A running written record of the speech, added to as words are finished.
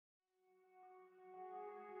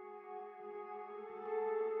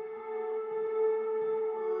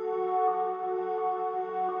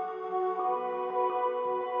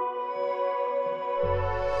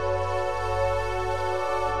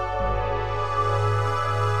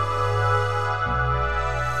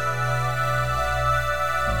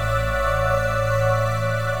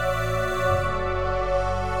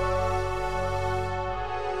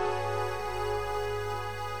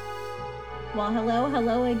Well,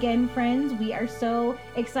 hello again, friends. We are so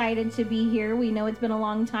excited to be here. We know it's been a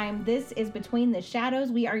long time. This is Between the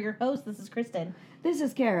Shadows. We are your hosts. This is Kristen. This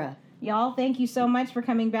is Kara. Y'all, thank you so much for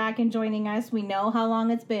coming back and joining us. We know how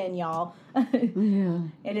long it's been, y'all. Yeah.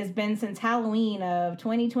 It has been since Halloween of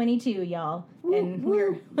 2022, y'all. Woo, And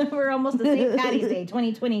woo. we're almost to St. Patty's Day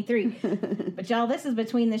 2023. But y'all, this is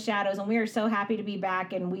Between the Shadows, and we are so happy to be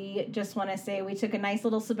back. And we just want to say we took a nice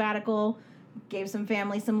little sabbatical, gave some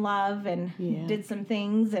family some love, and did some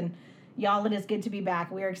things. And y'all, it is good to be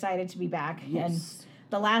back. We are excited to be back. Yes. And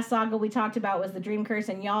the last saga we talked about was the Dream Curse,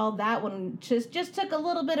 and y'all, that one just took a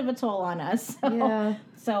little bit of a toll on us. So, Yeah.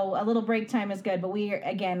 so a little break time is good, but we're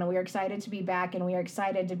excited to be back, and we are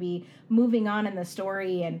excited to be moving on in the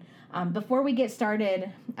story. And before we get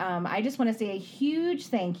started, I just want to say a huge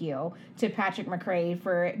thank you to Patrick McRae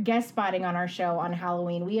for guest spotting on our show on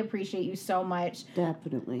Halloween. We appreciate you so much.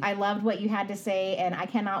 Definitely. I loved what you had to say, and I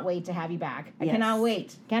cannot wait to have you back. I Yes.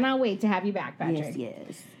 cannot wait to have you back, Patrick.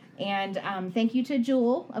 Yes. And thank you to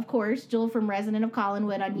Jewel, of course, Jewel from Resident of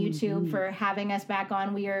Collinwood on YouTube for having us back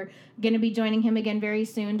on. We are going to be joining him again very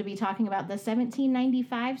soon to be talking about the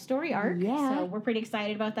 1795 story arc. Yeah. So we're pretty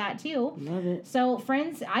excited about that, too. Love it. So,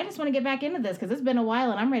 friends, I just want to get back into this because it's been a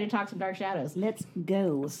while and I'm ready to talk some Dark Shadows. Let's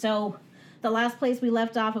go. So, the last place we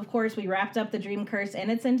left off, of course, we wrapped up the Dream Curse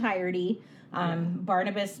in its entirety.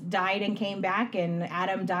 Barnabas died and came back, and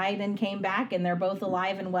Adam died and came back, and they're both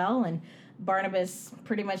alive and well. And Barnabas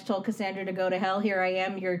pretty much told Cassandra to go to hell. Here I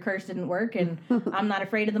am. Your curse didn't work, and I'm not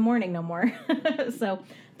afraid of the morning no more. So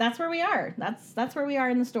that's where we are. That's where we are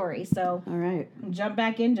in the story. So All right. jump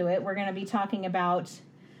back into it. We're going to be talking about,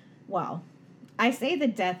 well, I say the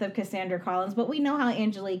death of Cassandra Collins, but we know how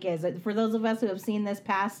Angelique is. For those of us who have seen this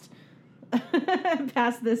past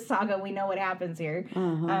this saga, we know what happens here.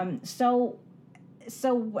 So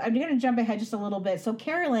I'm going to jump ahead just a little bit. So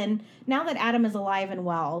Carolyn, now that Adam is alive and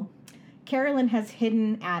well, Carolyn has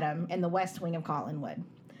hidden Adam in the west wing of Collinwood.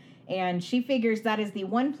 And she figures that is the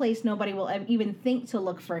one place nobody will even think to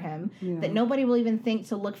look for him, that nobody will even think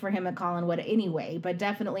to look for him at Collinwood anyway, but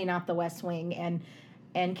definitely not the west wing.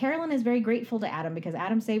 And Carolyn is very grateful to Adam because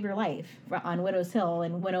Adam saved her life on Widow's Hill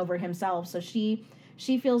and went over himself. So she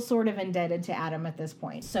feels sort of indebted to Adam at this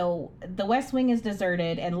point. So the west wing is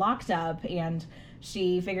deserted and locked up, and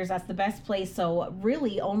she figures that's the best place. So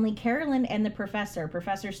really only Carolyn and the Professor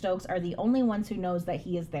Stokes, are the only ones who knows that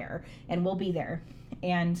he is there and will be there.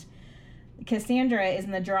 And Cassandra is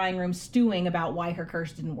in the drawing room stewing about why her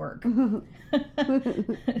curse didn't work.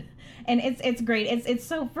 And it's great. It's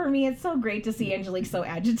so, for me, it's so great to see Angelique so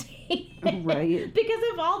agitated. Right. Because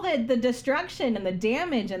of all the destruction and the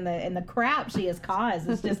damage and the crap she has caused.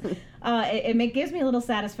 It's just it gives me a little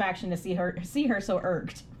satisfaction to see her so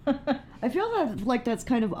irked. I feel like that's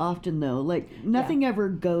kind of often, though. Like, nothing ever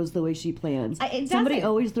goes the way she plans. Somebody doesn't.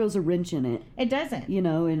 always throws a wrench in it. It doesn't.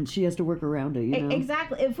 And she has to work around it, you know?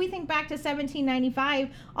 Exactly. If we think back to 1795,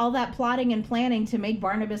 all that plotting and planning to make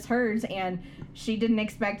Barnabas hers, and she didn't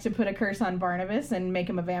expect to put a curse on Barnabas and make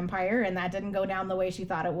him a vampire, and that didn't go down the way she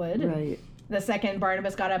thought it would. Right. The second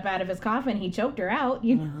Barnabas got up out of his coffin, he choked her out,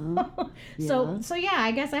 you know. Yeah. So yeah,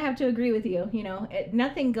 I guess I have to agree with you.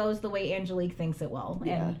 Nothing goes the way Angelique thinks it will.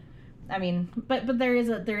 Yeah. And I mean, but there is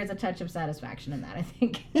a touch of satisfaction in that, I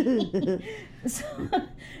think.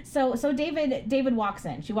 So David walks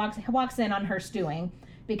in. She walks in on her stewing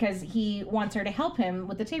because he wants her to help him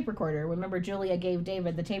with the tape recorder. Remember, Julia gave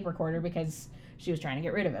David the tape recorder because she was trying to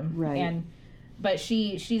get rid of him. Right. But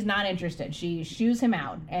she's not interested. She shoos him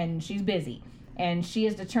out, and she's busy. And she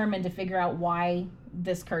is determined to figure out why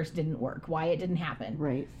this curse didn't work, why it didn't happen.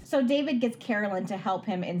 Right. So David gets Carolyn to help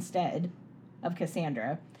him instead of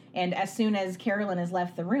Cassandra. And as soon as Carolyn has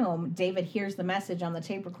left the room, David hears the message on the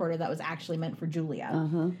tape recorder that was actually meant for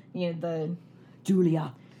Julia.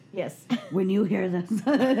 Julia, Yes. when you hear this.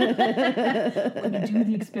 When you do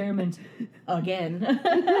the experiment again.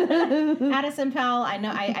 Addison Powell, I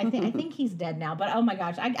know, I think he's dead now, but oh my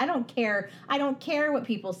gosh, I don't care. I don't care what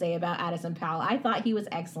people say about Addison Powell. I thought he was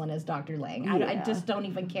excellent as Dr. Lang. I just don't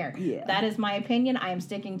even care. Yeah. That is my opinion. I am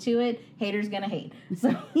sticking to it. Haters gonna hate.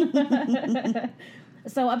 So,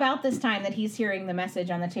 so about this time that he's hearing the message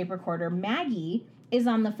on the tape recorder, Maggie is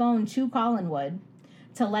on the phone to Collinwood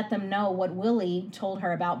to let them know what Willie told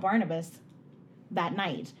her about Barnabas that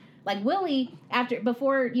night. Like Willie,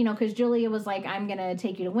 before, because Julia was like, I'm going to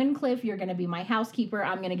take you to Wincliffe. You're going to be my housekeeper.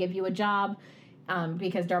 I'm going to give you a job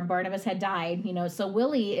because Barnabas had died, So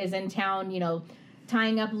Willie is in town,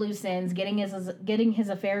 tying up loose ends, getting his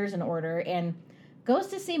affairs in order, and goes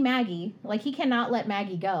to see Maggie. Like, he cannot let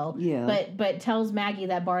Maggie go. Yeah. But tells Maggie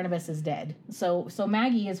that Barnabas is dead. So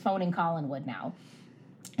Maggie is phoning Collinwood now.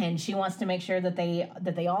 and she wants to make sure that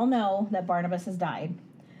they all know that Barnabas has died.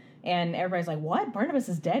 And everybody's like, what? Barnabas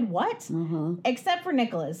is dead? What? Except for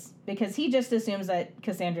Nicholas, because he just assumes that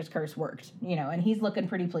Cassandra's curse worked, and he's looking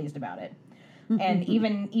pretty pleased about it. And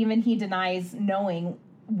even he denies knowing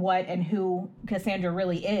what and who Cassandra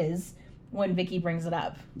really is when Vicky brings it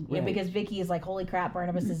up. Right. Because Vicky is like, holy crap,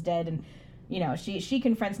 Barnabas is dead. And, she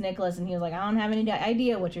confronts Nicholas, and he was like, I don't have any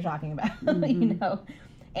idea what you're talking about,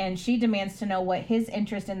 And she demands to know what his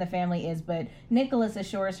interest in the family is, but Nicholas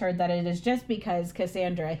assures her that it is just because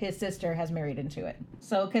Cassandra, his sister, has married into it.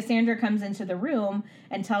 So Cassandra comes into the room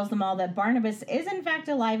and tells them all that Barnabas is in fact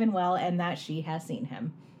alive and well, and that she has seen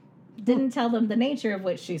him. Didn't tell them the nature of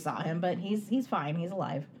which she saw him, but he's fine. He's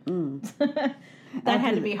alive. That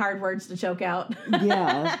had to be hard words to choke out.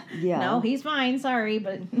 Yeah. No, he's fine. Sorry,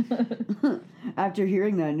 but... After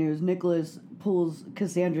hearing that news, Nicholas pulls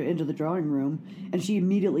Cassandra into the drawing room, and she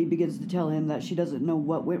immediately begins to tell him that she doesn't know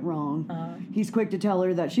what went wrong. He's quick to tell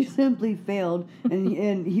her that she simply failed,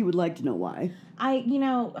 and he would like to know why.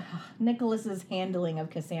 Nicholas's handling of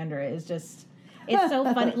Cassandra is just... It's so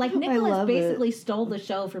funny. Like, Nicholas basically stole the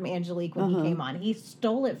show from Angelique when he came on. He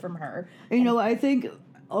stole it from her. And I think...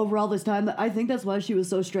 over all this time, I think that's why she was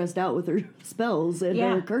so stressed out with her spells and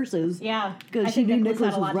her curses. Yeah. Because she knew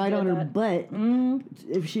Nicholas was right on her butt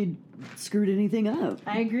if she screwed anything up.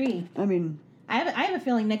 I agree. I mean... I have a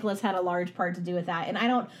feeling Nicholas had a large part to do with that. And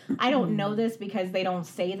I don't know this because they don't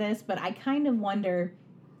say this, but I kind of wonder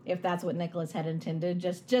if that's what Nicholas had intended,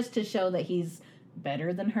 just to show that he's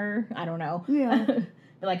better than her. I don't know. Yeah.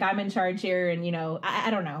 Like, I'm in charge here, and,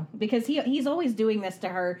 I don't know. Because he's always doing this to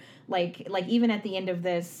her. Like even at the end of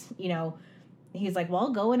this, he's like,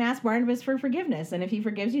 well, go and ask Barnabas for forgiveness. And if he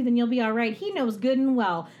forgives you, then you'll be all right. He knows good and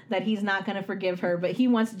well that he's not going to forgive her, but he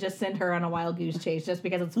wants to just send her on a wild goose chase just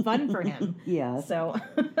because it's fun for him. Yeah. So.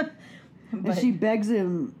 And she begs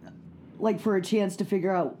him, for a chance to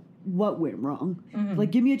figure out what went wrong.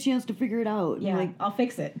 Like, give me a chance to figure it out. Yeah, and, I'll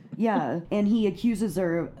fix it. Yeah. And he accuses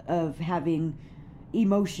her of having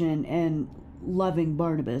emotion and loving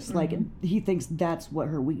Barnabas. Like, he thinks that's what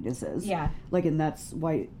her weakness is. Yeah. Like, and that's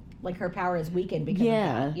why... Like, her power is weakened because of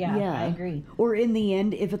that. Yeah, I agree. Or in the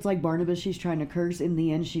end, if it's like Barnabas she's trying to curse, in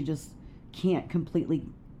the end she just can't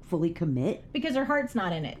fully commit. Because her heart's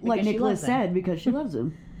not in it. Like Nicholas said, because she loves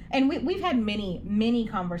him. And we've had many, many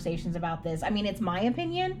conversations about this. I mean, it's my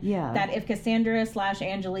opinion that if Cassandra /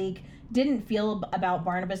 Angelique didn't feel about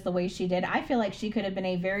Barnabas the way she did, I feel like she could have been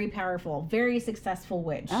a very powerful, very successful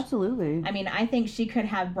witch. Absolutely. I mean, I think she could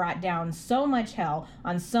have brought down so much hell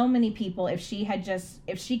on so many people if she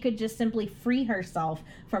could just simply free herself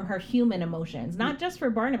from her human emotions. Not just for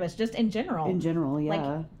Barnabas, just in general. In general,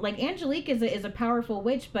 yeah. Like Angelique is a powerful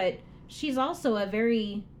witch, but she's also a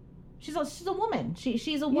very... She's a woman.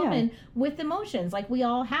 She's a woman with emotions like we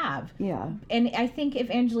all have. Yeah. And I think if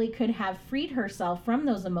Angelique could have freed herself from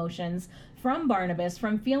those emotions, from Barnabas,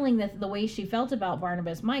 from feeling the way she felt about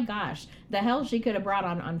Barnabas, my gosh, the hell she could have brought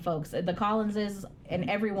on folks, the Collinses and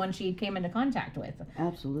everyone she came into contact with.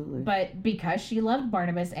 Absolutely. But because she loved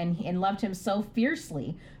Barnabas and loved him so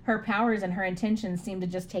fiercely, her powers and her intentions seemed to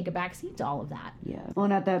just take a backseat to all of that. Yeah. Well,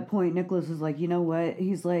 and at that point, Nicholas is like, you know what?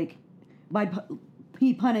 He's like,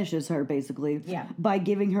 he punishes her, basically, by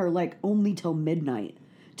giving her, only till midnight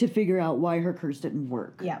to figure out why her curse didn't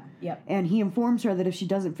work. Yeah. And he informs her that if she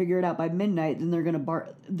doesn't figure it out by midnight, then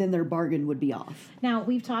then their bargain would be off. Now,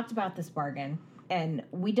 we've talked about this bargain, and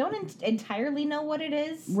we don't entirely know what it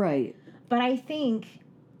is. Right. But I think...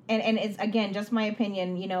 And it's, again, just my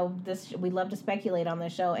opinion, we love to speculate on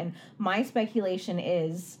this show, and my speculation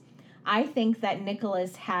is, I think that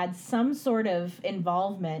Nicholas had some sort of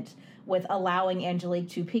involvement with allowing Angelique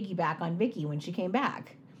to piggyback on Vicky when she came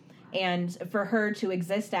back. And for her to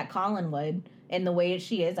exist at Collinwood in the way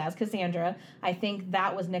she is as Cassandra, I think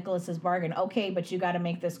that was Nicholas's bargain. Okay, but you got to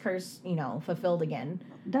make this curse, fulfilled again.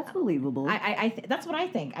 That's believable. That's what I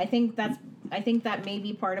think. I think that may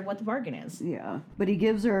be part of what the bargain is. Yeah, but he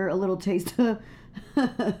gives her a little taste of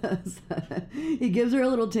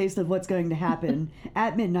what's going to happen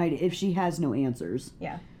at midnight if she has no answers.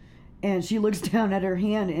 Yeah. And she looks down at her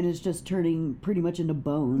hand and it's just turning pretty much into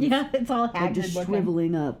bones. Yeah, it's all haggard just looking.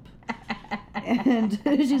 Shriveling up. And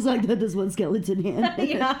she's like, this one skeleton hand.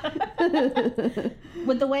 Yeah.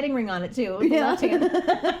 With the wedding ring on it, too. With the left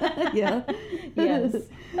hand. Yeah. Yes.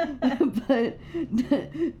 But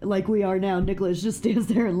like we are now, Nicholas just stands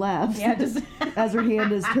there and laughs. Yeah, just as her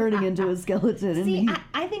hand is turning into a skeleton. See,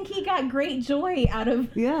 I think he got great joy out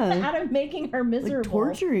of making her miserable. Like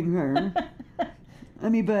torturing her. I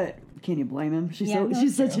mean, but can you blame him?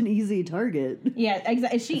 She's such an easy target. Yeah,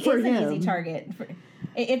 exactly. She is an easy target.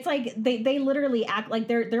 It's like they literally act like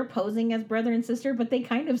they're posing as brother and sister, but they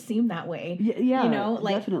kind of seem that way. Yeah, you know,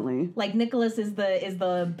 like definitely. Like Nicholas is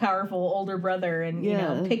the powerful older brother, and you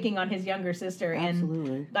know, picking on his younger sister.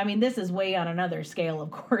 Absolutely. And I mean, this is way on another scale,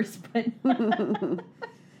 of course, but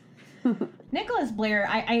Nicholas Blair,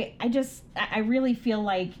 I really feel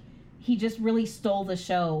like he just really stole the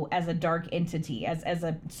show as a dark entity, as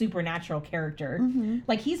a supernatural character. Mm-hmm.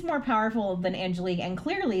 Like, he's more powerful than Angelique, and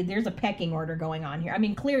clearly there's a pecking order going on here. I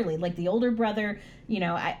mean, clearly, like, the older brother, you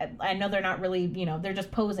know, I know they're not really, you know, they're just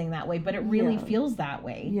posing that way, but it really feels that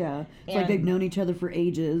way. Yeah. It's like they've known each other for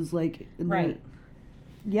ages, like... Right.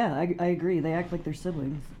 Yeah, I agree. They act like they're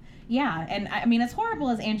siblings. Yeah, and I mean, as horrible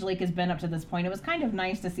as Angelique has been up to this point, it was kind of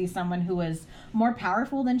nice to see someone who was more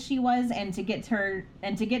powerful than she was, and to get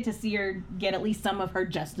to see her get at least some of her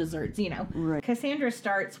just desserts, you know. Right. Cassandra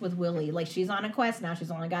starts with Willie, like she's on a quest now.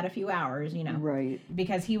 She's only got a few hours, you know. Right.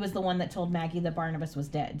 Because he was the one that told Maggie that Barnabas was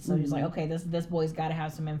dead. So he's like, okay, this boy's got to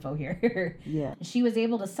have some info here. Yeah. She was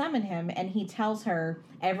able to summon him, and he tells her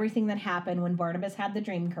everything that happened when Barnabas had the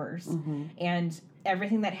dream curse, and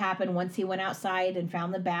everything that happened once he went outside and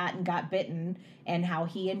found the bat and got bitten, and how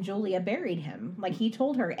he and Julia buried him. Like, he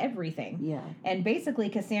told her everything. Yeah. And basically,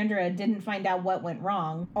 Cassandra didn't find out what went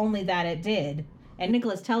wrong, only that it did. And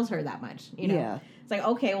Nicholas tells her that much, you know? Yeah. It's like,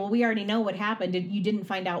 okay, well, we already know what happened. You didn't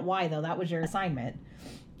find out why, though. That was your assignment.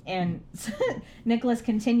 And Nicholas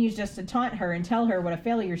continues just to taunt her and tell her what a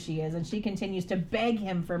failure she is, and she continues to beg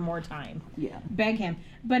him for more time. Yeah. Beg him.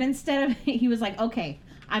 But instead of, he was like, okay,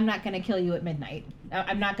 I'm not going to kill you at midnight.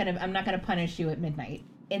 I'm not going to punish you at midnight.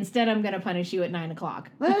 Instead, I'm going to punish you at 9 o'clock.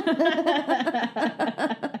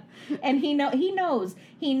 And he knows.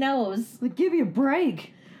 Like, give me a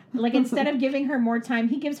break. Like, instead of giving her more time,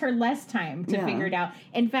 he gives her less time to Yeah. figure it out.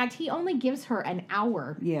 In fact, he only gives her an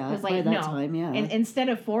hour. Yeah, It's by like, that no. time, yeah. And instead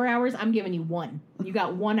of 4 hours, I'm giving you 1. You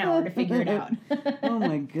got 1 hour to figure it out. Oh,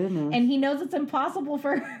 my goodness. And he knows it's impossible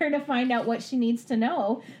for her to find out what she needs to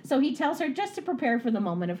know. So he tells her just to prepare for the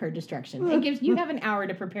moment of her destruction. You have an hour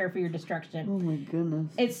to prepare for your destruction. Oh, my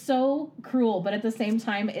goodness. It's so cruel, but at the same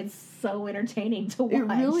time, it's so entertaining to watch. It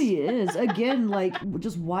really is. Again, like,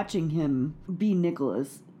 just watching him be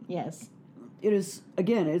Nicholas. Yes. It is,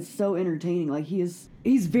 again, it's so entertaining. Like, he's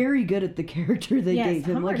very good at the character they gave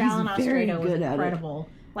him. Humbert Like, he's Allen very Ostrato was good at it. incredible.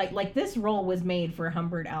 Like this role was made for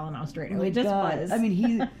Humbert Allen Ostrato. Oh my It just God. was. I mean,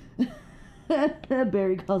 he...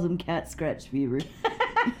 Barry calls him cat scratch fever.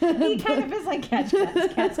 He kind of is like cat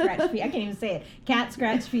scratch fever. I can't even say it. Cat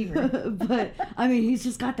scratch fever. But, I mean, he's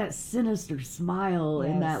just got that sinister smile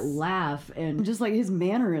and that laugh. And just, like, his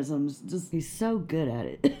mannerisms. Just, he's so good at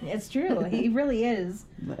it. It's true. He really is.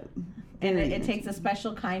 But... And it takes a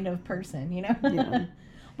special kind of person, you know? Yeah.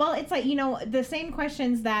 Well, it's like, you know, the same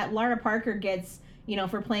questions that Lara Parker gets, you know,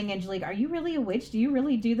 for playing Angelique. Are you really a witch? Do you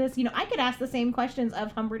really do this? You know, I could ask the same questions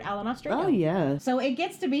of Humbert Allen Ostrato. Oh, yeah. So it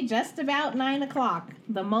gets to be just about 9 o'clock,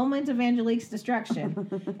 the moment of Angelique's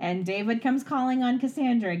destruction. And David comes calling on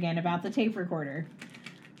Cassandra again about the tape recorder.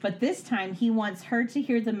 But this time, he wants her to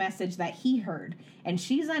hear the message that he heard. And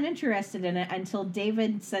she's uninterested in it until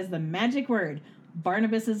David says the magic word,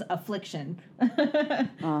 Barnabas's affliction.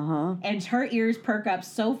 And her ears perk up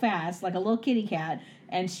so fast, like a little kitty cat,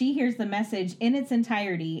 and she hears the message in its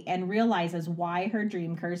entirety and realizes why her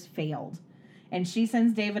dream curse failed. And she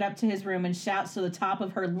sends David up to his room and shouts to the top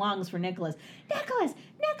of her lungs for Nicholas. Nicholas!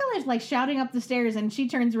 Nicholas! Like shouting up the stairs, and she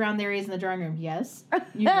turns around, there he is in the drawing room. Yes?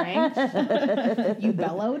 You rang? You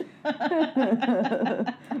bellowed?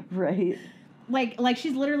 Right. Like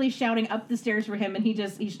she's literally shouting up the stairs for him, and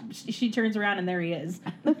she turns around and there he is.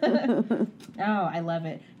 Oh, I love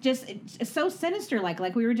it. Just it's so sinister, like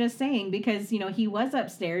we were just saying, because you know he was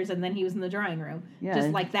upstairs and then he was in the drawing room,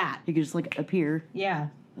 just like that. He could just like appear. Yeah,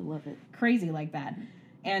 I love it. Crazy like that,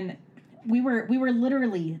 and we were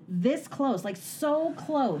literally this close, like so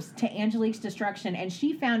close to Angelique's destruction, and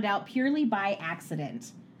she found out purely by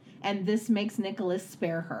accident, and this makes Nicholas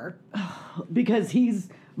spare her because he's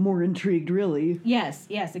more intrigued, really. Yes,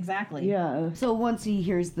 exactly. Yeah. So once he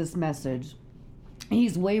hears this message,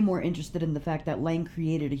 he's way more interested in the fact that Lang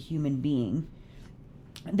created a human being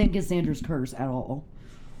than Cassandra's curse at all.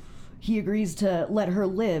 He agrees to let her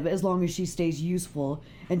live as long as she stays useful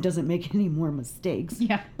and doesn't make any more mistakes.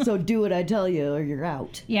 Yeah. So do what I tell you or you're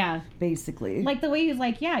out. Yeah. Basically. Like the way he's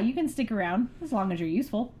like, yeah, you can stick around as long as you're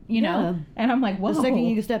useful, you know? And I'm like, whoa. The second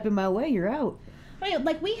you step in my way, you're out. I mean,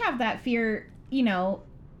 like we have that fear, you know,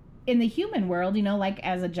 in the human world, you know, like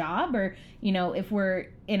as a job, or, you know, if we're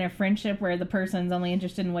in a friendship where the person's only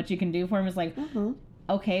interested in what you can do for him, it's like,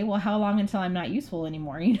 okay, well, how long until I'm not useful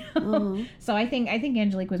anymore, you know? So I think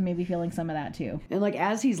Angelique was maybe feeling some of that too. And like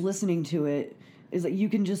as he's listening to it, is that you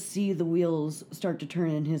can just see the wheels start to turn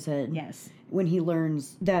in his head. Yes. When he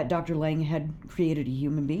learns that Dr. Lang had created a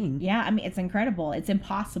human being. Yeah, I mean, it's incredible. It's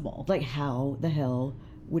impossible. Like, how the hell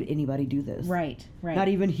would anybody do this? Right. Not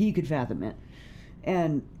even he could fathom it.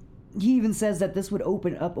 And he even says that this would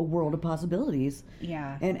open up a world of possibilities.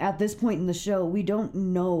 Yeah. And at this point in the show, we don't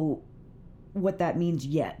know what that means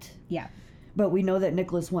yet. Yeah. But we know that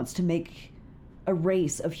Nicholas wants to make a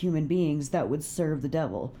race of human beings that would serve the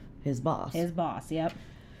devil, his boss. His boss, yep.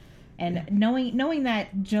 And knowing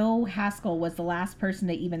that Joe Haskell was the last person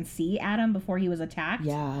to even see Adam before he was attacked.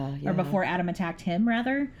 Yeah. Or before Adam attacked him,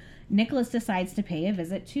 rather. Nicholas decides to pay a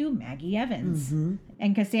visit to Maggie Evans. Mm-hmm.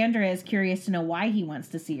 And Cassandra is curious to know why he wants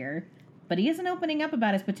to see her. But he isn't opening up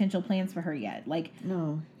about his potential plans for her yet. Like,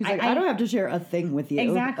 no. He's like, I don't have to share a thing with you.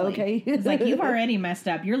 Exactly. Okay. It's like, you've already messed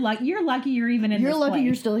up. You're lucky you're even in this You're lucky play.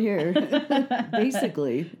 you're still here.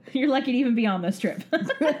 Basically. You're lucky to even be on this trip.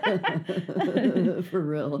 For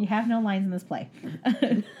real. You have no lines in this play.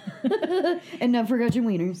 And not forgot your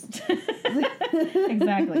wieners.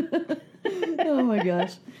 Exactly. Oh my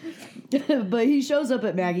gosh. But he shows up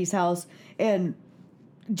at Maggie's house and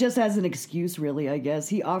just as an excuse, really, I guess,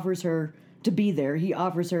 he offers her to be there. He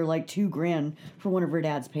offers her like $2,000 for one of her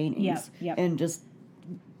dad's paintings. Yep. And just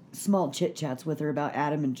small chit chats with her about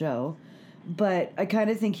Adam and Joe. But I kind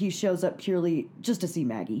of think he shows up purely just to see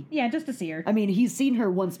Maggie. Yeah, just to see her. I mean, he's seen her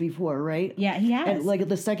once before, right? Yeah, he has. And like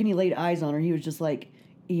the second he laid eyes on her, he was just like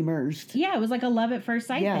immersed. Yeah, it was like a love at first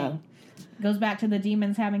sight thing. Goes back to the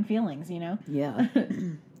demons having feelings, you know? Yeah.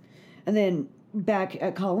 And then back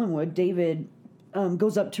at Collinwood, David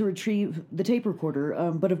goes up to retrieve the tape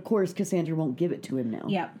recorder, but of course Cassandra won't give it to him now.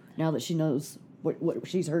 Yep. Now that she knows what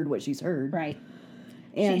she's heard, Right.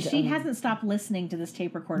 And she hasn't stopped listening to this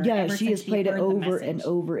tape recorder. Yeah, ever she since has played it heard the over message. and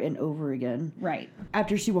over and over again. Right.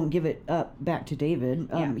 After she won't give it up back to David,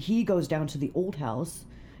 he goes down to the old house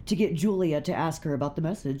to get Julia to ask her about the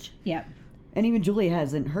message. Yep. And even Julia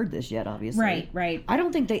hasn't heard this yet, obviously. Right. I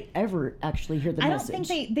don't think they ever actually hear the message. I don't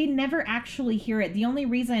think they never actually hear it. The only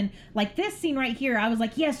reason, like this scene right here, I was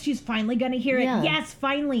like, yes, she's finally going to hear it. Yeah. Yes,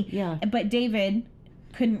 finally. Yeah. But David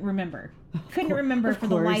couldn't remember. Couldn't remember for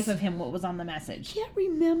the course. life of him what was on the message. Can't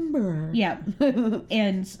remember. Yeah.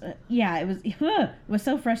 And it was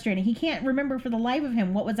so frustrating. He can't remember for the life of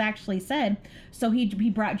him what was actually said. So he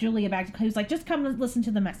brought Julia back. He was like, just come and listen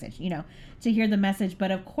to the message, to hear the message.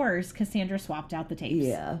 But of course, Cassandra swapped out the tapes.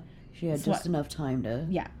 Yeah. She had just enough time to...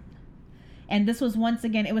 Yeah. And this was once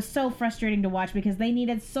again, it was so frustrating to watch because they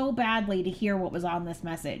needed so badly to hear what was on this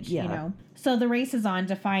message, So the race is on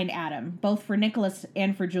to find Adam, both for Nicholas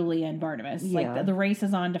and for Julia and Barnabas. Yeah. Like the race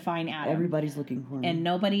is on to find Adam. Everybody's looking for him. And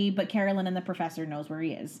nobody but Carolyn and the professor knows where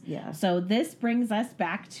he is. Yeah. So this brings us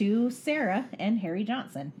back to Sarah and Harry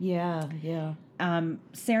Johnson. Yeah.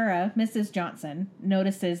 Sarah, Mrs. Johnson,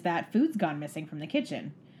 notices that food's gone missing from the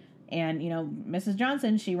kitchen. And, Mrs.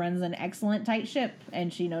 Johnson, she runs an excellent tight ship,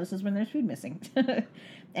 and she notices when there's food missing.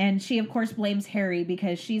 And she, of course, blames Harry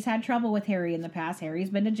because she's had trouble with Harry in the past. Harry's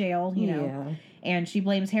been to jail, Yeah. And she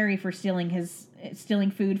blames Harry for stealing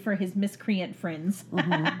food for his miscreant friends.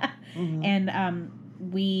 Mm-hmm. And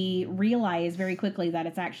we realize very quickly that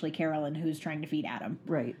it's actually Carolyn who's trying to feed Adam.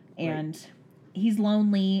 Right. And he's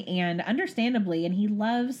lonely, and understandably, and he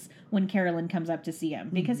loves when Carolyn comes up to see him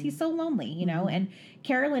because he's so lonely, and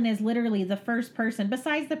Carolyn is literally the first person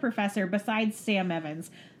besides the professor, besides Sam Evans,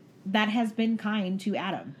 that has been kind to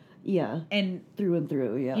Adam. Yeah. And through and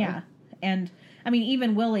through, yeah. Yeah. And I mean,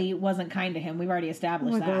 even Willie wasn't kind to him. We've already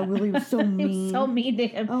established that. Oh my God, Willie was so mean. He was so mean to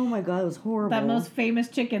him. Oh my God, it was horrible. That most famous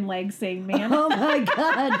chicken leg scene, man. Oh my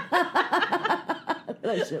God.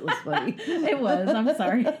 That shit was funny. It was. I'm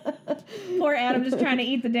sorry. Poor Adam just trying to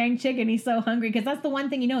eat the dang chicken. He's so hungry because that's the one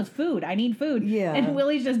thing is food. I need food. Yeah. And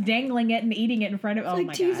Willie's just dangling it and eating it in front of. It's oh like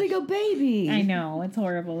my teasing gosh. a baby. I know, it's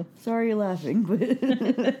horrible. Sorry you're laughing, but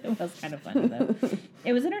It was kind of funny though.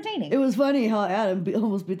 It was entertaining. It was funny how Adam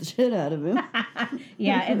almost beat the shit out of him.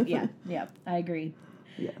 Yeah, I agree.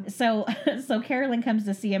 Yeah. So Carolyn comes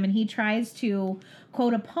to see him, and he tries to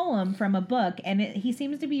quote a poem from a book, and he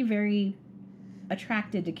seems to be very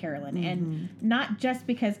attracted to Carolyn, and not just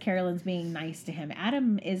because Carolyn's being nice to him.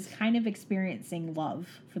 Adam is kind of experiencing love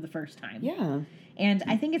for the first time. Yeah. And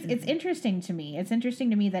I think it's interesting to me. It's interesting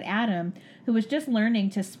to me that Adam, who was just learning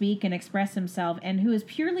to speak and express himself, and who is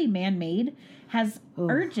purely man-made, has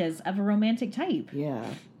urges of a romantic type. Yeah.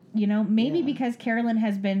 Maybe because Carolyn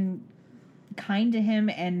has been kind to him,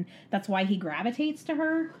 and that's why he gravitates to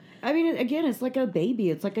her. I mean, again, it's like a baby.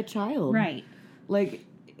 It's like a child. Right. Like,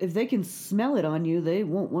 if they can smell it on you, they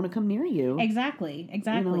won't want to come near you. Exactly.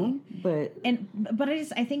 You know? But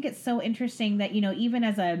I think it's so interesting that, you know, even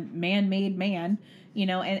as a man-made man, you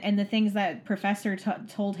know, and the things that Professor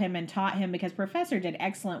told him and taught him, because Professor did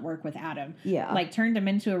excellent work with Adam. Yeah. Like, turned him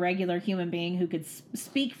into a regular human being who could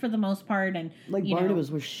speak for the most part. And, like, Barnabas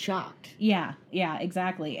was shocked. Yeah,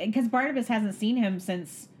 exactly. Because Barnabas hasn't seen him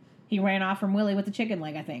since he ran off from Willie with the chicken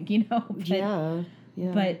leg, I think, you know? But, yeah.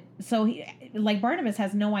 But, so, Barnabas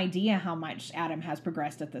has no idea how much Adam has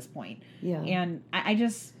progressed at this point. Yeah. And I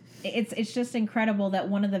just... It's just incredible that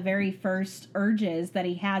one of the very first urges that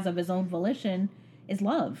he has of his own volition is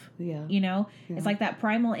love. Yeah. You know? Yeah. It's like that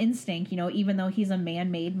primal instinct, you know, even though he's a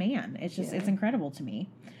man-made man. It's just, it's incredible to me.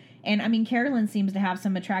 And, I mean, Carolyn seems to have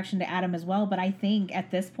some attraction to Adam as well, but I think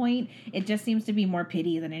at this point, it just seems to be more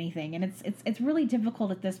pity than anything. And it's really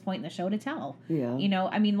difficult at this point in the show to tell. Yeah. You know,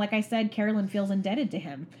 I mean, like I said, Carolyn feels indebted to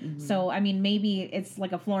him. Mm-hmm. So, I mean, maybe it's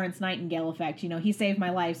like a Florence Nightingale effect. You know, he saved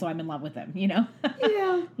my life, so I'm in love with him, you know?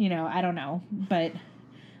 Yeah. You know, I don't know. But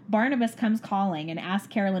Barnabas comes calling and asks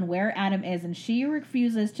Carolyn where Adam is, and she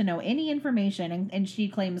refuses to know any information, and she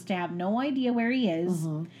claims to have no idea where he is.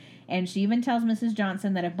 Uh-huh. And she even tells Mrs.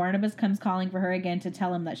 Johnson that if Barnabas comes calling for her again, to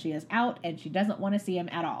tell him that she is out and she doesn't want to see him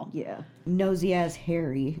at all. Yeah. Nosy ass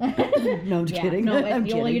Harry. No, I'm just kidding. No, I'm well,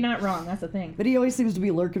 kidding. you're not wrong. That's the thing. But he always seems to be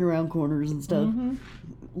lurking around corners and stuff,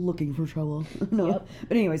 looking for trouble. No. Yep.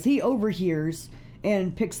 But anyways, he overhears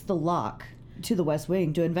and picks the lock to the West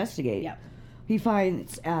Wing to investigate. Yep. He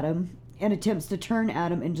finds Adam and attempts to turn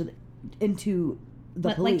Adam into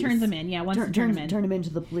the police. Like turns him in. Yeah, wants to turn him in. Turn him into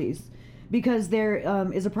the police. Because there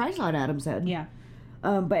is a price on Adam's head. Yeah.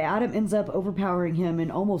 But Adam ends up overpowering him and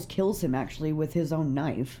almost kills him, actually, with his own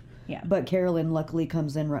knife. Yeah. But Carolyn luckily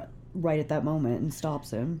comes in right at that moment and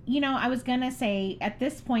stops him. You know, I was going to say, at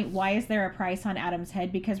this point, why is there a price on Adam's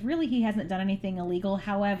head? Because really he hasn't done anything illegal.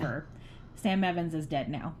 However, Sam Evans is dead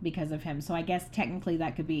now because of him. So I guess technically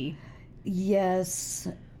that could be... Yes,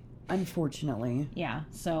 unfortunately. Yeah,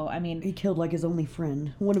 so, I mean... He killed, like, his only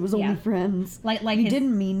friend. One of his only friends. Like he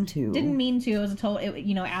didn't mean to. Didn't mean to. It was a total...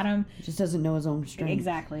 you know, Adam... He just doesn't know his own strength.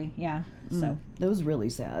 Exactly, yeah. So... That was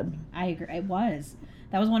really sad. I agree. It was.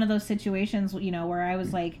 That was one of those situations, you know, where I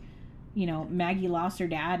was like... You know, Maggie lost her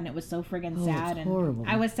dad, and it was so friggin' sad. It's and horrible.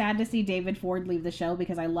 I was sad to see David Ford leave the show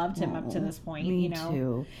because I loved him up to this point. Me you know,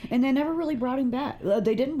 too. And they never really brought him back.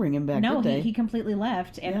 They didn't bring him back. No, did they? he completely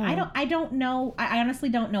left, and Yeah. I don't know. I honestly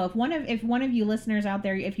don't know if one of you listeners out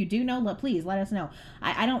there, if you do know, please let us know.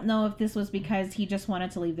 I don't know if this was because he just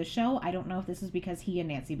wanted to leave the show. I don't know if this is because he and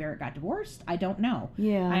Nancy Barrett got divorced. I don't know.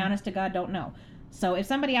 Yeah. I honest to God don't know. So if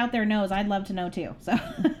somebody out there knows, I'd love to know too. So,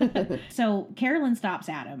 so Carolyn stops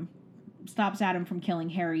Adam from killing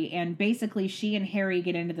Harry, and basically she and Harry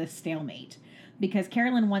get into this stalemate because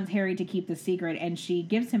Carolyn wants Harry to keep the secret, and she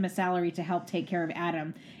gives him a salary to help take care of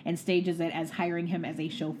Adam and stages it as hiring him as a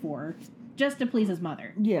chauffeur just to please his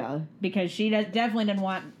mother. Yeah. Because she definitely didn't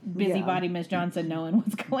want busybody Miss Johnson knowing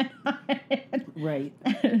what's going on. Right.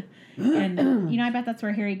 And, you know, I bet that's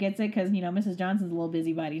where Harry gets it because, you know, Mrs. Johnson's a little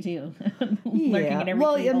busybody too. Lurking at every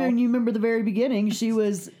Well, I keyhole. mean, you remember the very beginning, she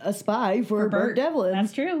was a spy for Bert Devlin.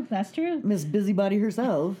 That's true. That's true. Miss Busybody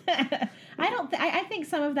herself. I think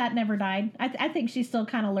some of that never died. I think she's still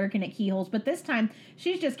kind of lurking at keyholes, but this time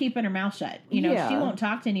she's just keeping her mouth shut. You know, she won't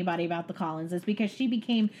talk to anybody about the Collinses because she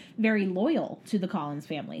became very loyal to the Collins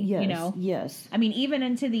family. Yes, you know? yes. I mean, even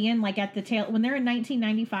into the end, like at the tail, when they're in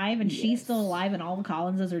 1995 and she's still alive and all the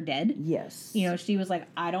Collinses are dead. Yes. You know, she was like,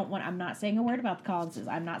 I'm not saying a word about the Collinses.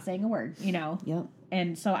 I'm not saying a word, you know? Yep.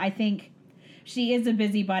 And so I think she is a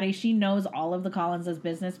busybody. She knows all of the Collins'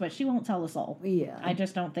 business, but she won't tell a soul. Yeah. I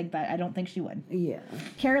just don't think that. I don't think she would. Yeah.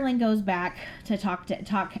 Carolyn goes back to talk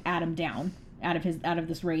Adam down out of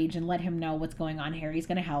this rage and let him know what's going on. Harry's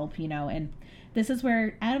going to help, you know. And this is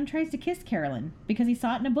where Adam tries to kiss Carolyn because he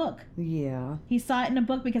saw it in a book. Yeah. He saw it in a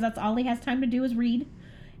book because that's all he has time to do is read,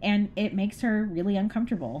 and it makes her really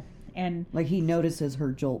uncomfortable. And like he notices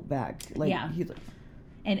her jolt back. Like, yeah. He's like,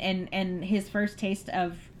 and his first taste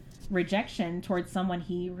of rejection towards someone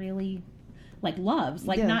he really like loves,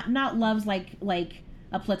 like not loves like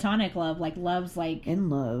a platonic love, like loves like in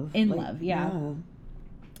love. Yeah.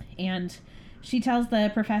 And she tells the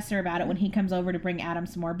professor about it when he comes over to bring Adam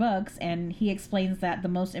some more books, and he explains that the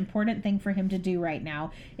most important thing for him to do right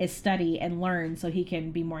now is study and learn so he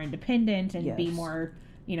can be more independent and be more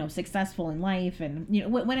successful in life, and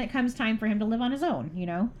when it comes time for him to live on his own.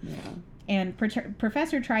 Yeah. And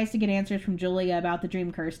Professor tries to get answers from Julia about the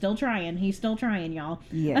dream curse. He's still trying, y'all.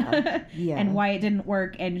 Yeah. Yeah. And why it didn't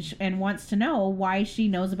work, and wants to know why she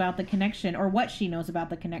knows about the connection, or what she knows about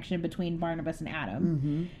the connection between Barnabas and Adam.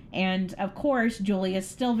 Mm-hmm. And of course, Julia's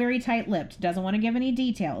still very tight-lipped, doesn't want to give any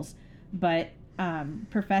details, but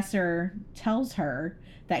Professor tells her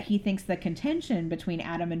that he thinks the contention between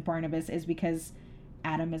Adam and Barnabas is because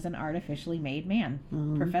Adam is an artificially made man.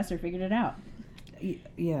 Mm-hmm. Professor figured it out.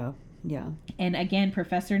 Yeah. Yeah. And again,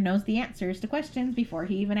 Professor knows the answers to questions before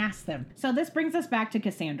he even asks them. So this brings us back to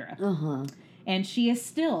Cassandra. Uh-huh. And she is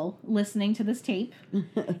still listening to this tape.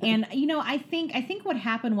 And, I think what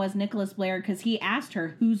happened was Nicholas Blair, because he asked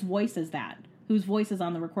her, whose voice is that? Whose voice is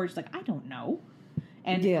on the record? She's like, I don't know.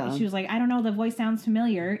 And she was like, I don't know, the voice sounds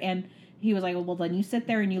familiar. And he was like, well, then you sit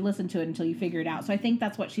there and you listen to it until you figure it out. So I think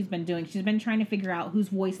that's what she's been doing. She's been trying to figure out whose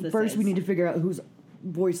voice this is. First, we need to figure out whose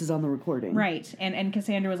voice is on the recording. Right. And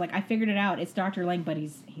Cassandra was like, I figured it out. It's Dr. Lang, but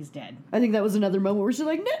he's dead. I think that was another moment where she's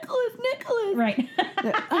like, Nicholas! Right.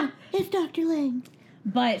 It's Dr. Lang.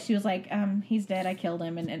 But she was like, he's dead. I killed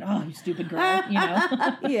him. And oh, you stupid girl,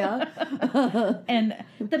 Yeah. And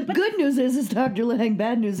the good news is Dr. Lang.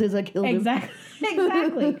 Bad news is I killed him.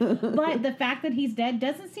 Exactly. But the fact that he's dead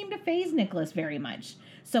doesn't seem to faze Nicholas very much.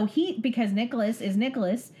 So because Nicholas is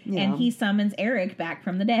Nicholas, and he summons Eric back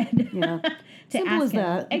from the dead. Yeah. To Simple ask as him.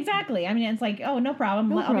 That. Exactly. I mean, it's like, oh, no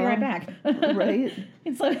problem. I'll be right back. Right.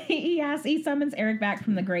 And so he summons Eric back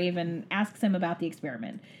from the grave and asks him about the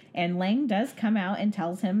experiment. And Lang does come out and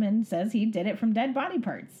tells him and says he did it from dead body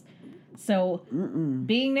parts. So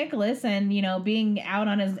being Nicholas and, being out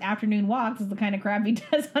on his afternoon walks is the kind of crap he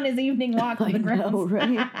does on his evening walk with the grounds. I know,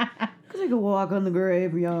 right? Because I could walk on the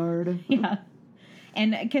graveyard. Yeah.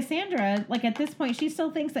 And Cassandra, at this point, she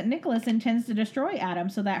still thinks that Nicholas intends to destroy Adam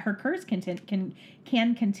so that her curse can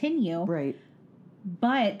continue. Right.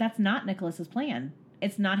 But that's not Nicholas's plan.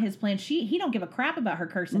 It's not his plan. He don't give a crap about her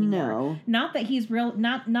curse anymore. No. Not that he's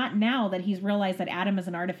not now that he's realized that Adam is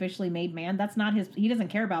an artificially made man. That's not he doesn't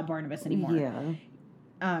care about Barnabas anymore.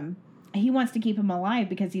 Yeah. He wants to keep him alive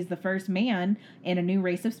because he's the first man in a new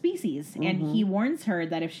race of species. Mm-hmm. And he warns her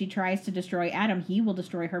that if she tries to destroy Adam, he will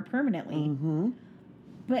destroy her permanently. Mm-hmm.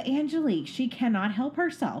 But Angelique, she cannot help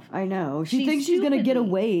herself. I know. She thinks she's going to get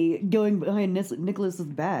away going behind Nicholas's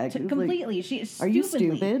back. Completely. Like, she are you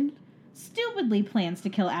stupid? Stupidly plans to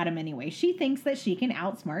kill Adam anyway. She thinks that she can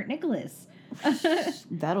outsmart Nicholas.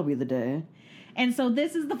 That'll be the day. And so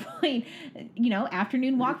this is the point,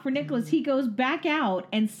 afternoon walk for Nicholas. He goes back out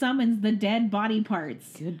and summons the dead body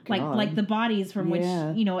parts. Good God. Like the bodies from which,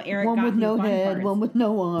 Eric one got with these no body head, parts. one with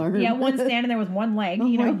no arm. Yeah, one standing there with one leg, Oh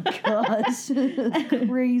my gosh. That's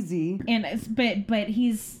crazy. And but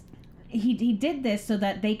he did this so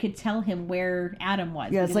that they could tell him where Adam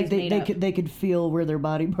was. Yeah, it's like they could feel where their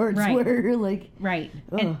body parts were. Like, right.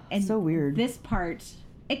 Ugh, and so weird. This part,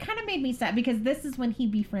 it kind of made me sad because this is when he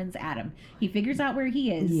befriends Adam. He figures out where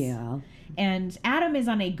he is. Yeah. And Adam is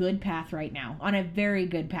on a good path right now, on a very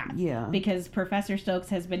good path. Yeah. Because Professor Stokes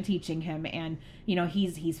has been teaching him, and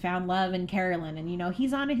he's found love in Carolyn, and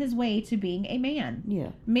he's on his way to being a man.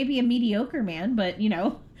 Yeah. Maybe a mediocre man, but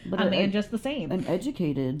a man just the same. An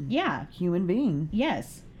educated human being.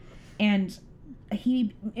 Yes. And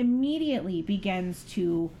he immediately begins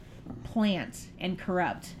to plant and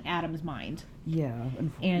corrupt Adam's mind. Yeah.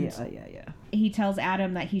 And yeah. he tells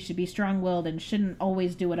Adam that he should be strong-willed and shouldn't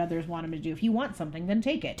always do what others want him to do. If you want something, then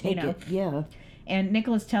take it. Take it, yeah. And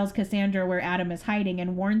Nicholas tells Cassandra where Adam is hiding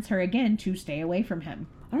and warns her again to stay away from him.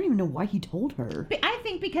 I don't even know why he told her. I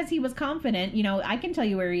think because he was confident, I can tell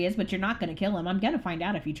you where he is, but you're not going to kill him. I'm going to find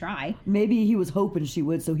out if you try. Maybe he was hoping she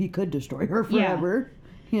would so he could destroy her forever,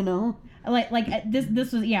 This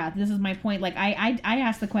is my point. I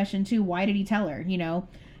asked the question too, why did he tell her,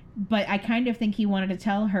 But I kind of think he wanted to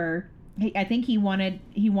tell her. I think he wanted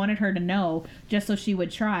her to know just so she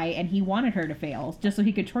would try, and he wanted her to fail just so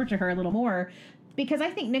he could torture her a little more. Because I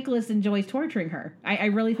think Nicholas enjoys torturing her. I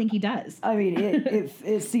really think he does. I mean,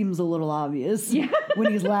 it seems a little obvious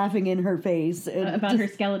when he's laughing in her face. About her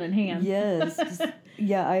skeleton hands. Yes.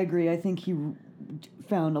 Yeah, I agree. I think he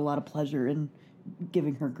found a lot of pleasure in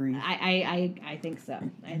giving her grief. I think so.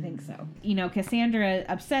 I think so. Cassandra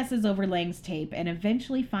obsesses over Lang's tape and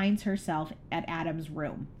eventually finds herself at Adam's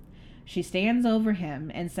room. She stands over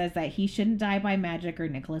him and says that he shouldn't die by magic or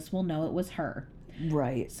Nicholas will know it was her.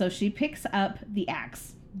 Right. So she picks up the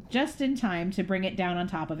axe just in time to bring it down on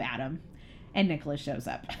top of Adam. And Nicholas shows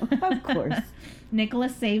up. Of course.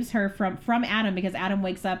 Nicholas saves her from Adam because Adam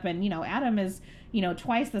wakes up and, Adam is,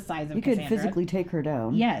 twice the size of Cassandra. He could physically take her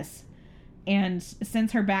down. Yes. and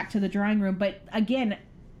sends her back to the drawing room. But again,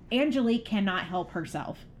 Angelique cannot help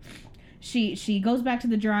herself. She goes back to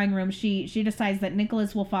the drawing room. She decides that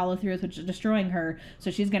Nicholas will follow through with destroying her,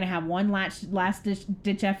 so she's going to have one last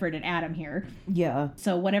ditch effort at Adam here. Yeah.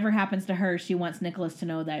 So whatever happens to her, she wants Nicholas to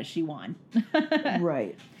know that she won.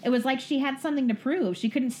 Right. It was like she had something to prove. She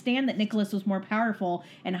couldn't stand that Nicholas was more powerful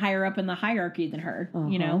and higher up in the hierarchy than her,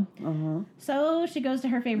 you know? So she goes to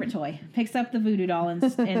her favorite toy, picks up the voodoo doll and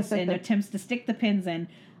attempts to stick the pins in,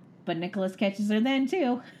 but Nicholas catches her then,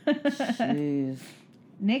 too. Jeez.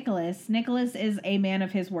 Nicholas is a man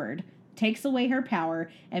of his word, takes away her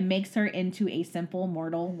power, and makes her into a simple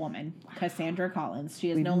mortal woman, Cassandra Collins.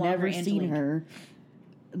 She is no longer Angelique. We've never seen her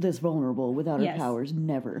this vulnerable without her powers.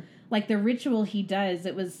 Never. Like the ritual he does,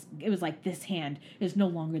 it was like, this hand is no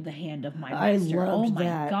longer the hand of my master. I loved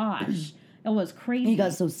that. Gosh, it was crazy. He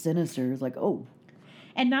got so sinister. It's like, oh.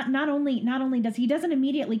 And not only does he doesn't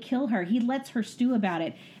immediately kill her, he lets her stew about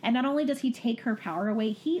it. And not only does he take her power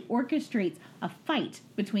away, he orchestrates a fight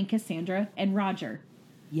between Cassandra and Roger.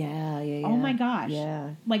 Yeah. Oh my gosh. Yeah.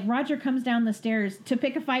 Like Roger comes down the stairs to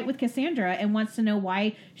pick a fight with Cassandra and wants to know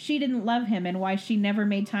why she didn't love him and why she never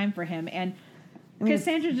made time for him. And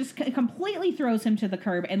Cassandra just completely throws him to the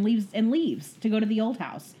curb and leaves to go to the old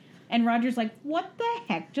house. And Roger's like, what the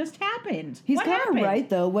heck just happened? He's kind of right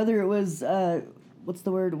though, whether it was what's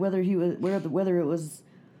the word? Whether it was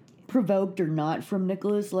provoked or not from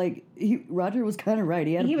Nicholas, like Roger was kind of right.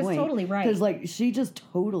 He had a point. He was totally right because like she just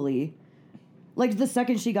totally, like the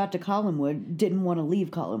second she got to Collinwood, didn't want to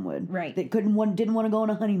leave Collinwood. Right. They didn't want to go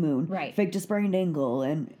on a honeymoon. Right. Faked a sprained ankle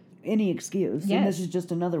and any excuse. Yes. And this is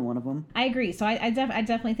just another one of them. I agree. So I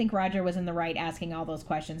definitely think Roger was in the right asking all those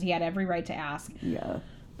questions. He had every right to ask. Yeah.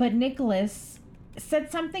 But Nicholas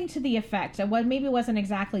said something to the effect, maybe it wasn't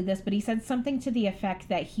exactly this, but he said something to the effect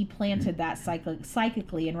that he planted that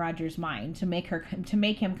psychically in Roger's mind to make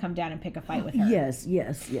him come down and pick a fight with her. Yes.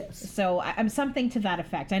 So I'm something to that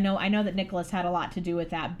effect. I know that Nicholas had a lot to do with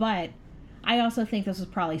that, but I also think this was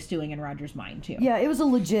probably stewing in Roger's mind too. Yeah, it was a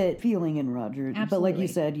legit feeling in Roger. Absolutely. But like you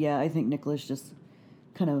said, yeah, I think Nicholas just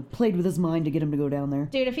kind of played with his mind to get him to go down there.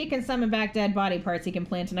 Dude, if he can summon back dead body parts, he can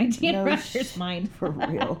plant an idea in Roger's mind. For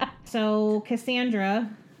real. So Cassandra,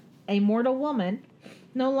 a mortal woman,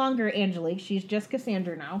 no longer Angelique, she's just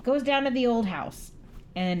Cassandra now, goes down to the old house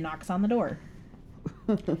and knocks on the door.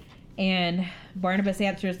 And Barnabas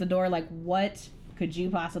answers the door like, what could you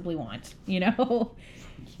possibly want? You know?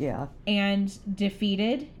 Yeah. And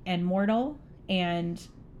defeated and mortal and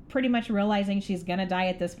pretty much realizing she's gonna die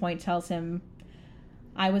at this point, tells him,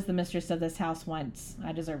 I was the mistress of this house once.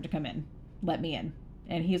 I deserve to come in. Let me in.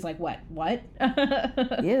 And he's like, what?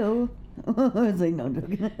 Ew. It's like, no,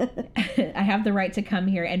 joking. I have the right to come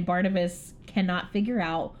here. And Barnabas cannot figure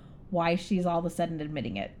out why she's all of a sudden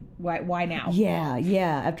admitting it. Why now?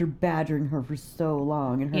 Yeah. After badgering her for so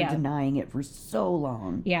long and her denying it for so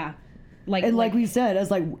long. Yeah. Like we said, I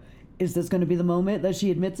was like, is this going to be the moment that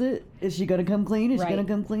she admits it? Is she going to come clean? Is she going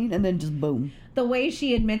to come clean? And then just boom. The way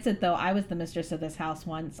she admits it, though, I was the mistress of this house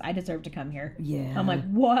once. I deserve to come here. Yeah. I'm like,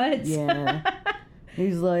 what? Yeah.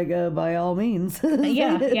 He's like, by all means.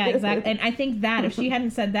 yeah, exactly. And I think that if she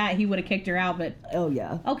hadn't said that, he would have kicked her out. But oh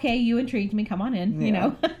yeah. Okay, you intrigued me. Come on in. Yeah. You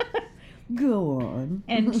know. Go on.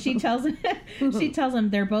 And she tells him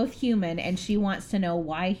they're both human, and she wants to know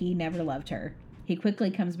why he never loved her. He quickly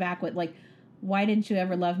comes back with like, why didn't you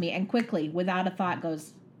ever love me? And quickly, without a thought,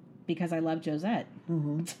 goes, because I love Josette.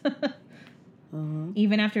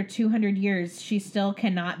 Even after 200 years, she still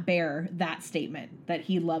cannot bear that statement that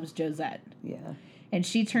he loves Josette. Yeah. And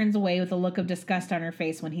she turns away with a look of disgust on her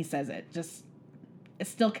face when he says it. Just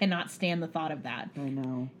still cannot stand the thought of that. I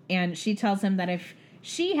know. And she tells him that if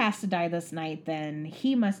she has to die this night, then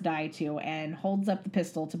he must die too, and holds up the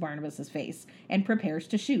pistol to Barnabas's face and prepares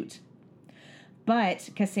to shoot. But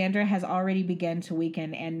Cassandra has already begun to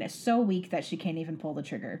weaken, and so weak that she can't even pull the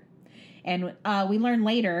trigger. And we learn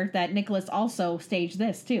later that Nicholas also staged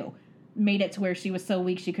this too, made it to where she was so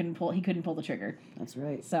weak he couldn't pull the trigger. That's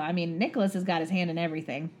right. So I mean, Nicholas has got his hand in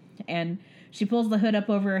everything, and she pulls the hood up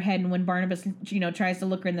over her head. And when Barnabas, tries to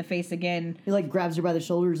look her in the face again, he like grabs her by the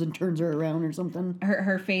shoulders and turns her around or something.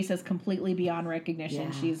 Her face is completely beyond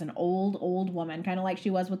recognition. Yeah. She's an old woman, kind of like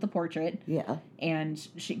she was with the portrait. Yeah. And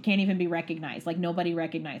she can't even be recognized. Like nobody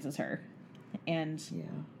recognizes her. And yeah.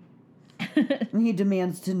 He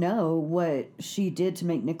demands to know what she did to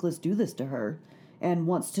make Nicholas do this to her, and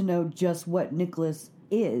wants to know just what Nicholas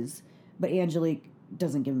is, but Angelique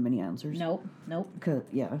doesn't give him any answers. Nope.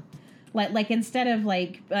 Yeah. Like instead of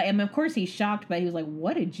like, and of course he's shocked, but he was like,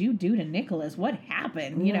 "What did you do to Nicholas? What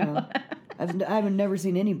happened?" You know. I've never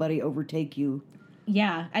seen anybody overtake you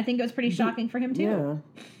Yeah, I think it was pretty shocking for him, too. Yeah.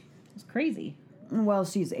 It was crazy. While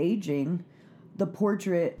she's aging, the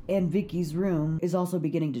portrait in Vicky's room is also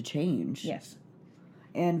beginning to change. Yes.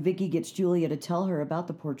 And Vicky gets Julia to tell her about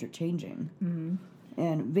the portrait changing. Mm-hmm.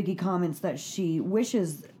 And Vicky comments that she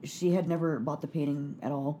wishes she had never bought the painting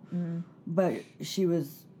at all, but she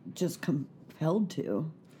was just compelled to.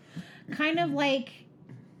 Kind of like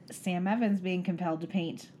Sam Evans being compelled to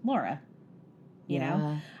paint Laura. You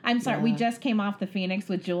know? I'm sorry, we just came off the Phoenix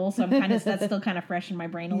with Jewel, so that's still kind of fresh in my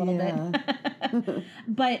brain a little bit.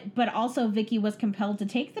 But also Vicky was compelled to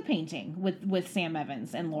take the painting with Sam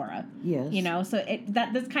Evans and Laura. Yes. You know, so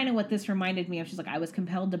that's kind of what this reminded me of. She's like, I was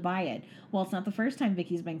compelled to buy it. Well, it's not the first time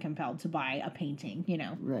Vicky's been compelled to buy a painting, you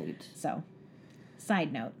know. Right. So,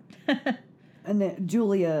 side note. And then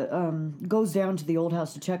Julia goes down to the old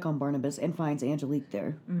house to check on Barnabas and finds Angelique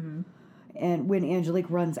there. Mm-hmm. And when Angelique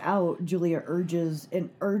runs out, Julia urges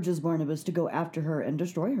Barnabas to go after her and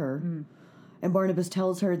destroy her. Mm. And Barnabas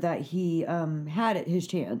tells her that he had his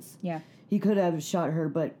chance. Yeah. He could have shot her,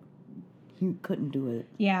 but he couldn't do it.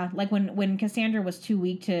 Yeah, like when Cassandra was too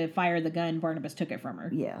weak to fire the gun, Barnabas took it from her.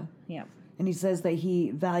 Yeah. Yeah. And he says that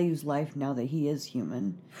he values life now that he is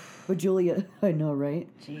human. But Julia, I know, right?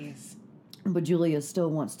 Jeez. But Julia still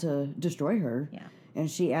wants to destroy her. Yeah. And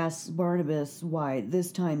she asks Barnabas why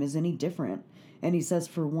this time is any different. And he says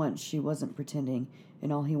for once she wasn't pretending,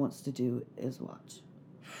 and all he wants to do is watch.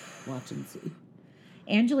 Watch and see.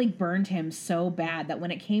 Angelique burned him so bad that when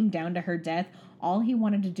it came down to her death, all he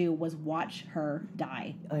wanted to do was watch her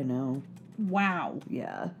die. I know. Wow.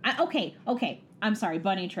 Yeah. Okay. I'm sorry,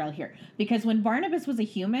 bunny trail here. Because when Barnabas was a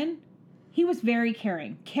human, he was very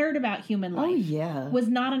caring, cared about human life. Oh, yeah. Was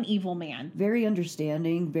not an evil man. Very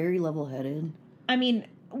understanding, very level-headed. I mean,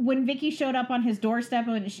 when Vicky showed up on his doorstep,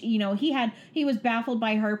 and he was baffled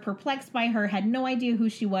by her, perplexed by her, had no idea who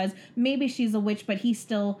she was. Maybe she's a witch, but he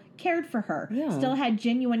still cared for her. Yeah. Still had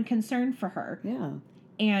genuine concern for her. Yeah.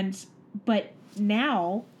 But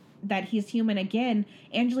now that he's human again,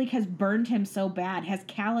 Angelique has burned him so bad, has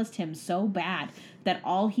calloused him so bad that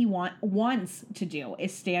all he wants to do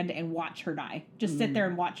is stand and watch her die. Just sit there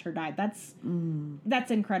and watch her die.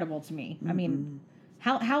 That's incredible to me. I mean,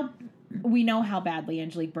 how we know how badly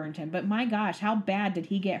Angelique burned him, but my gosh, how bad did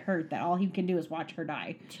he get hurt that all he can do is watch her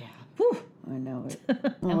die? Yeah. Whew. I know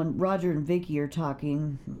it. Well, and Roger and Vicky are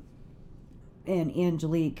talking, and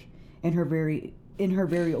Angelique, in her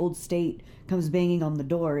very old state, comes banging on the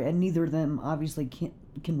door, and neither of them obviously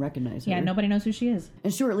can recognize her. Yeah, nobody knows who she is.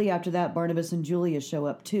 And shortly after that, Barnabas and Julia show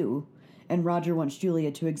up too, and Roger wants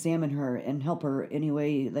Julia to examine her and help her any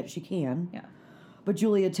way that she can. Yeah. But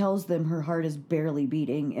Julia tells them her heart is barely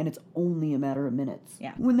beating, and it's only a matter of minutes.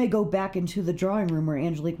 Yeah. When they go back into the drawing room where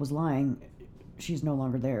Angelique was lying, she's no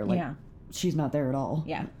longer there. She's not there at all.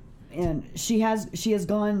 Yeah. And she has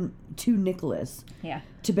gone to Nicholas. Yeah.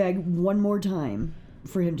 To beg one more time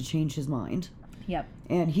for him to change his mind. Yep.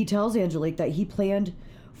 And he tells Angelique that he planned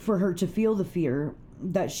for her to feel the fear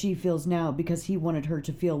that she feels now because he wanted her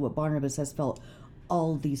to feel what Barnabas has felt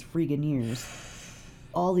all these friggin' years.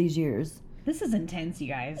 All these years. This is intense, you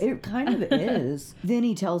guys. It kind of is. Then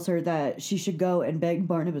he tells her that she should go and beg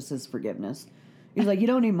Barnabas's forgiveness. He's like, you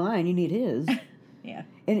don't need mine, you need his. Yeah.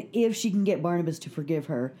 And if she can get Barnabas to forgive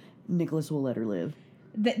her, Nicholas will let her live.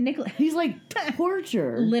 He's like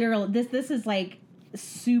torture. Literal. This is like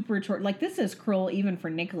super torture. Like, this is cruel even for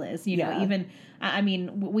Nicholas. You know, even, I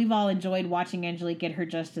mean, we've all enjoyed watching Angelique get her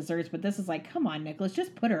just desserts, but this is like, come on, Nicholas,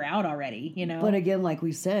 just put her out already, you know? But again, like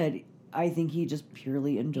we said, I think he just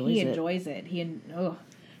purely enjoys it. He enjoys it.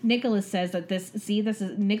 Nicholas says that this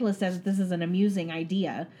is an amusing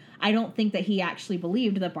idea. I don't think that he actually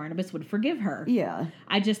believed that Barnabas would forgive her. Yeah.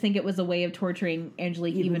 I just think it was a way of torturing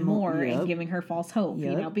Angelique even more and giving her false hope,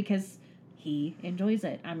 you know, because he enjoys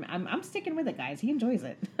it. I'm sticking with it, guys. He enjoys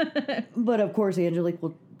it. But of course, Angelique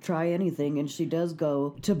will try anything, and she does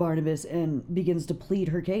go to Barnabas and begins to plead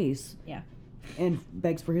her case. Yeah. And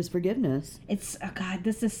begs for his forgiveness. It's, oh God,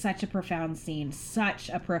 this is such a profound scene. Such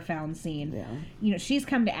a profound scene. Yeah. You know, she's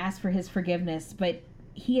come to ask for his forgiveness, but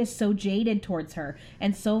he is so jaded towards her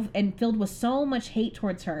and filled with so much hate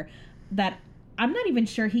towards her that I'm not even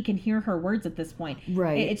sure he can hear her words at this point.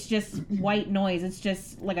 Right. It's just white noise. It's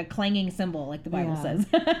just like a clanging cymbal, like the Bible says.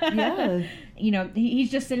 Yeah. You know,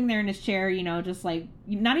 he's just sitting there in his chair, you know, just like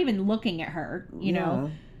not even looking at her, you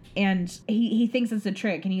know. And he thinks it's a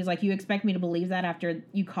trick, and he's like, you expect me to believe that after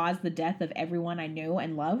you caused the death of everyone I knew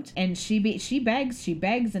and loved? And she begs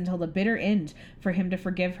until the bitter end for him to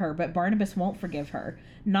forgive her, but Barnabas won't forgive her.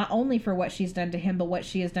 Not only for what she's done to him, but what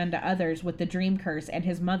she has done to others with the dream curse and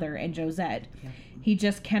his mother and Josette. Yeah. He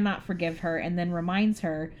just cannot forgive her, and then reminds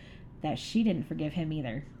her that she didn't forgive him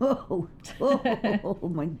either. Oh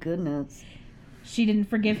my goodness. She didn't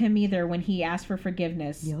forgive him either when he asked for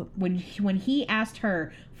forgiveness. Yep. When he asked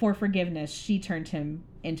her for forgiveness, she turned him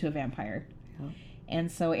into a vampire. Yep.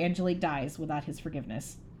 And so Angelique dies without his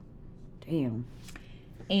forgiveness. Damn.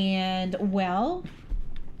 And, well,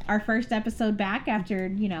 our first episode back after,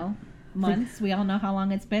 months. We all know how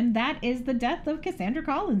long it's been. That is the death of Cassandra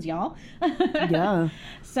Collins, y'all. Yeah.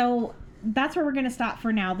 So that's where we're going to stop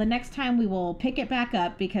for now. The next time we will pick it back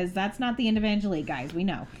up because that's not the end of Angelique, guys. We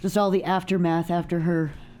know. Just all the aftermath after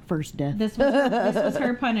her first death. This was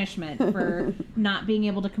her punishment for not being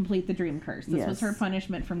able to complete the dream curse. This was her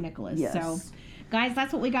punishment from Nicholas. Yes. So, guys,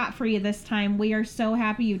 that's what we got for you this time. We are so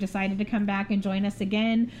happy you decided to come back and join us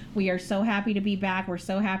again. We are so happy to be back. We're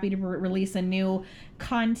so happy to release a new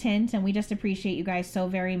content, and we just appreciate you guys so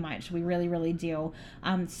very much. We really, really do.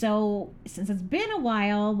 So since it's been a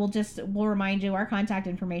while, we'll remind you our contact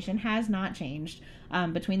information has not changed.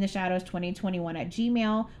 Between the Shadows 2021 at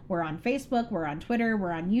Gmail. We're on Facebook, we're on Twitter,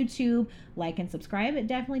 we're on YouTube. Like and subscribe. It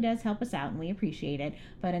definitely does help us out, and we appreciate it.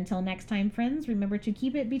 But until next time, friends, remember to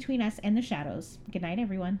keep it between us and the shadows. Good night,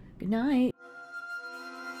 everyone. Good night.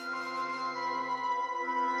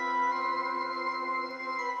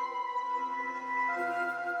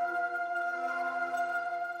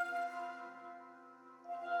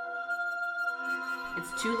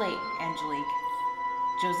 It's too late, Angelique.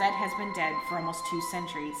 Josette has been dead for almost 2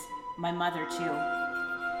 centuries. My mother, too.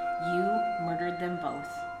 You murdered them both.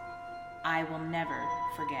 I will never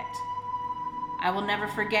forget. I will never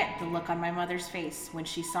forget the look on my mother's face when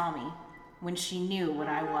she saw me, when she knew what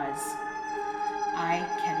I was. I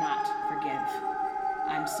cannot forgive.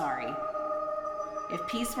 I'm sorry. If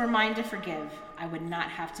peace were mine to forgive, I would not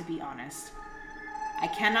have to be honest. I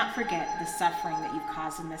cannot forget the suffering that you've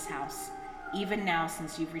caused in this house, even now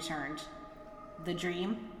since you've returned. The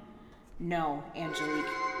dream? No, Angelique.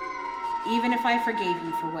 Even if I forgave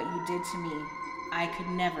you for what you did to me, I could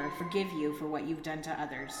never forgive you for what you've done to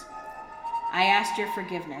others. I asked your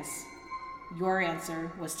forgiveness. Your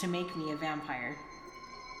answer was to make me a vampire.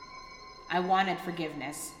 I wanted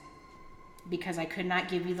forgiveness because I could not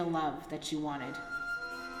give you the love that you wanted.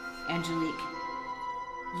 Angelique,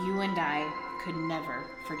 you and I could never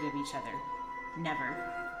forgive each other. Never.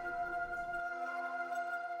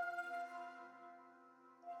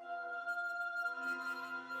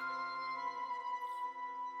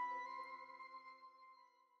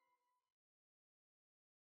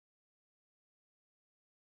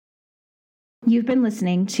 You've been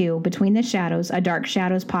listening to Between the Shadows, a Dark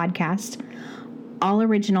Shadows podcast. All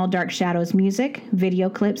original Dark Shadows music, video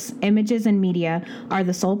clips, images, and media are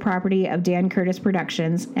the sole property of Dan Curtis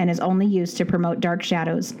Productions and is only used to promote Dark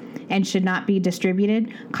Shadows and should not be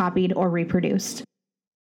distributed, copied, or reproduced.